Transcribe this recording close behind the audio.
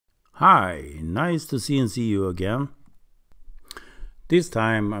Hi, nice to see you again. This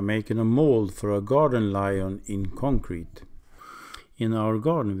time I'm making a mold for a garden lion in concrete. In our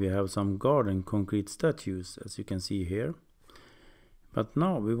garden we have some garden concrete statues, as you can see here. But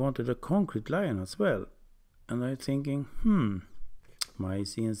now we wanted a concrete lion as well. And I'm thinking, my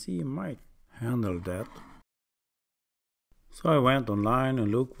CNC might handle that. So I went online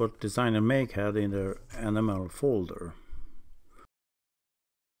and looked what Design and Make had in their animal folder.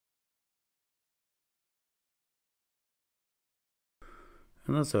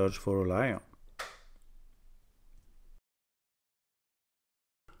 And I searched for a lion.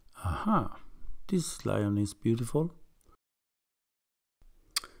 Aha, this lion is beautiful.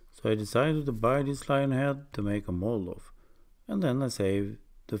 So I decided to buy this lion head to make a mold of, and then I saved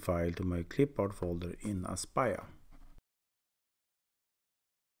the file to my clipart folder in Aspire.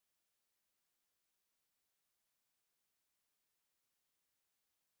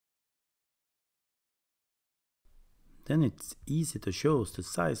 Then it's easy to show the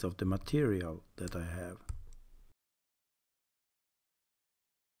size of the material that I have.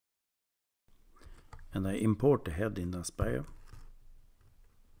 And I import the head in Aspire.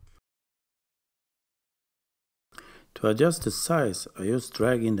 To adjust the size, I just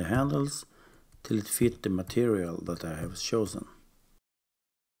drag in the handles till it fits the material that I have chosen.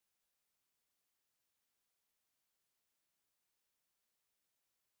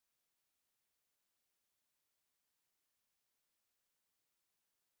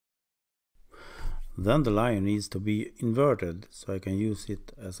 Then the lion needs to be inverted so I can use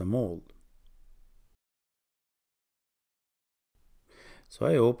it as a mold. So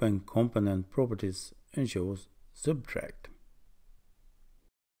I open Component Properties and choose Subtract.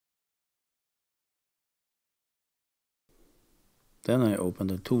 Then I open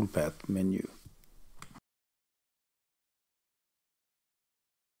the Toolpath menu.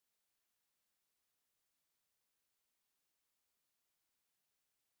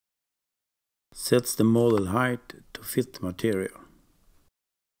 Sets the model height to fit the material.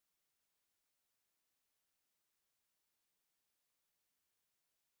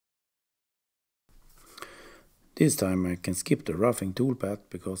 This time I can skip the roughing toolpath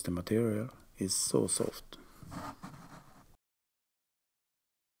because the material is so soft.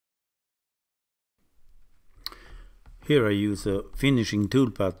 Here I use a finishing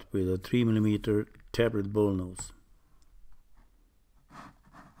toolpath with a 3mm tapered ball nose.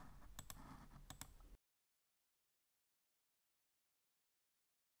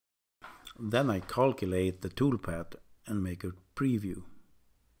 Then I calculate the toolpath and make a preview.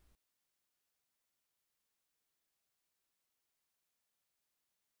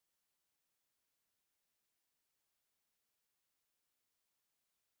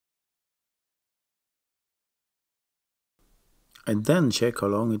 I then check how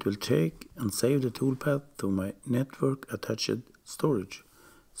long it will take and save the toolpath to my network attached storage,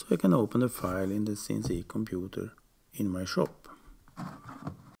 so I can open the file in the CNC computer in my shop.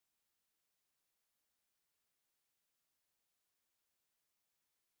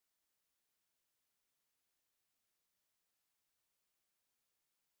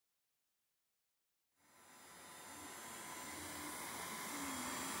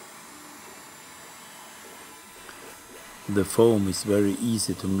 The foam is very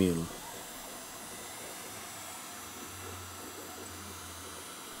easy to mill.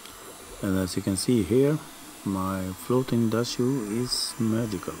 And as you can see here, my floating dashu is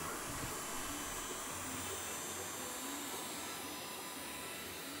magical.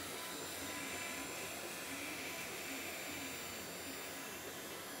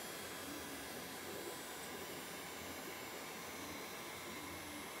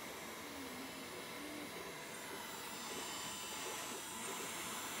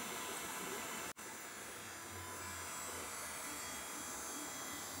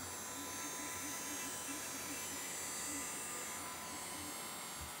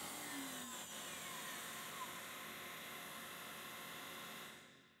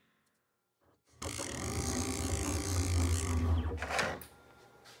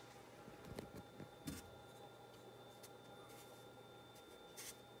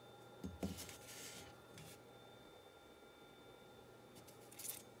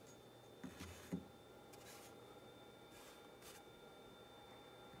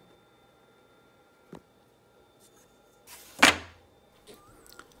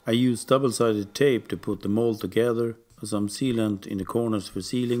 I use double-sided tape to put the mold together, some sealant in the corners for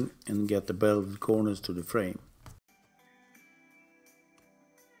sealing, and get the beveled corners to the frame.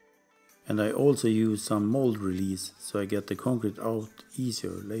 And I also use some mold release so I get the concrete out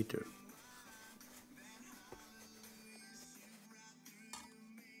easier later.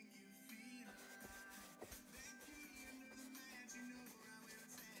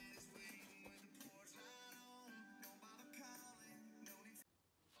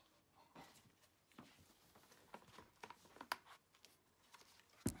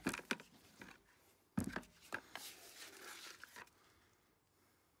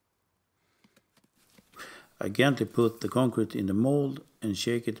 I gently put the concrete in the mold and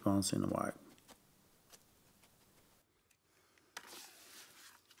shake it once in a while.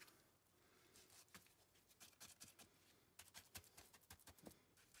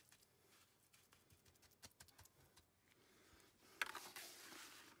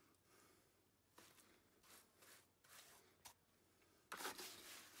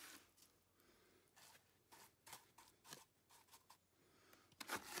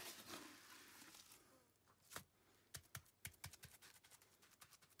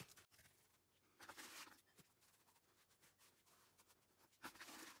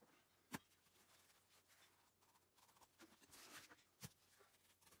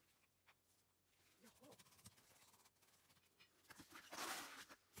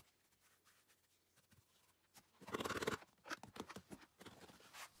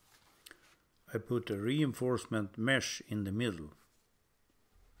 I put a reinforcement mesh in the middle.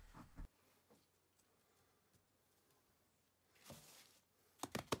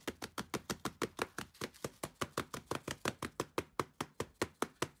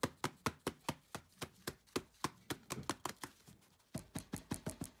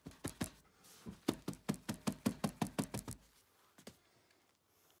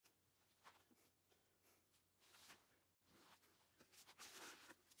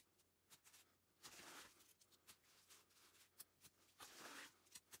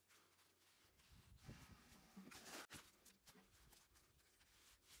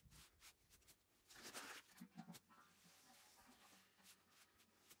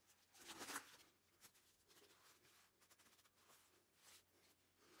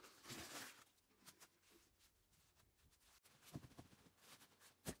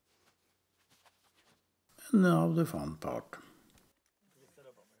 And now the fun part.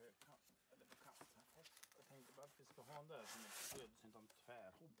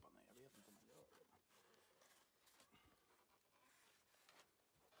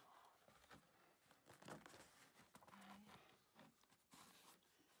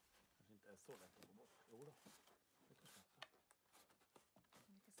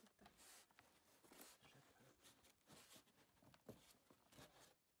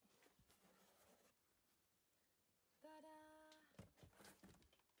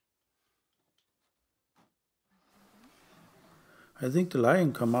 I think the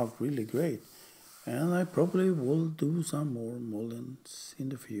lion come out really great, and I probably will do some more moldings in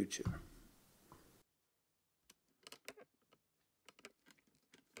the future.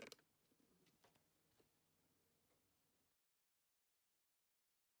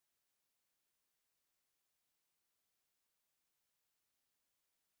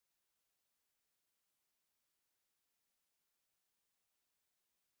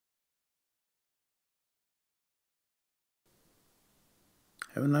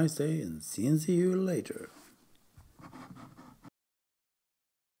 Have a nice day and see you later.